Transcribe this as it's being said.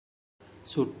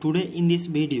So today in this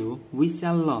video we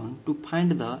shall learn to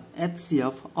find the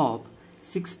HCF of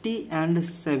 60 and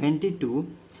 72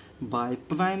 by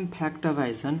prime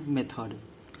factorization method.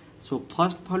 So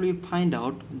first of all we find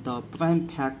out the prime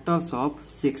factors of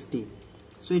 60.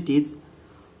 So it is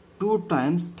 2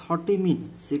 times 30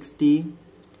 mean 60,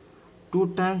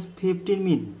 2 times 15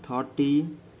 mean 30,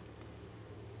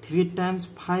 3 times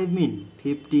 5 mean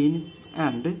 15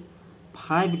 and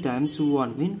 5 times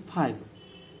 1 mean 5.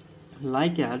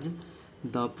 Like as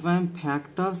the prime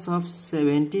factors of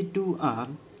 72 are,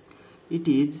 it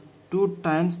is 2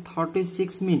 times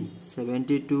 36 mean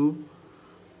 72,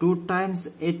 2 times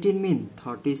 18 mean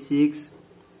 36,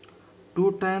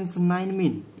 2 times 9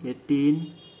 mean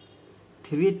 18,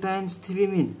 3 times 3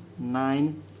 mean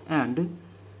 9 and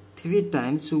 3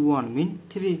 times 1 mean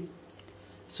 3.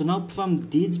 So now from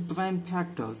these prime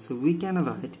factors we can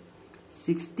write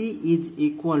 60 is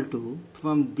equal to,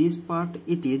 from this part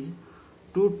it is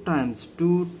 2 times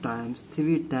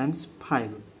 3 times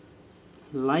 5.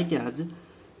 Like as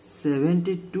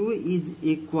 72 is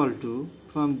equal to,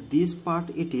 from this part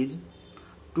it is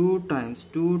 2 times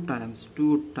 3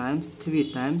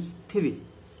 times 3.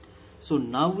 So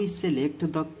now we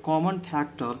select the common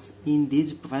factors in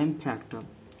this prime factor.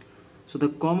 So the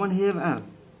common here are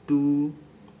 2,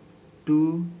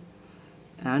 2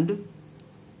 and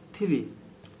 3.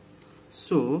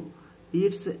 So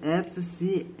its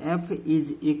HCF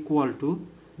is equal to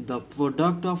the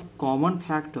product of common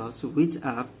factors which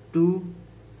are 2,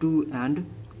 2 and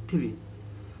 3.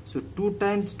 So 2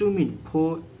 times 2 mean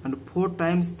 4 and 4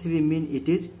 times 3 mean it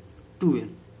is 12.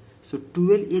 So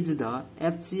 12 is the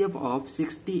HCF of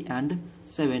 60 and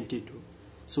 72.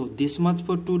 So this much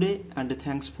for today and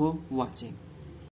thanks for watching.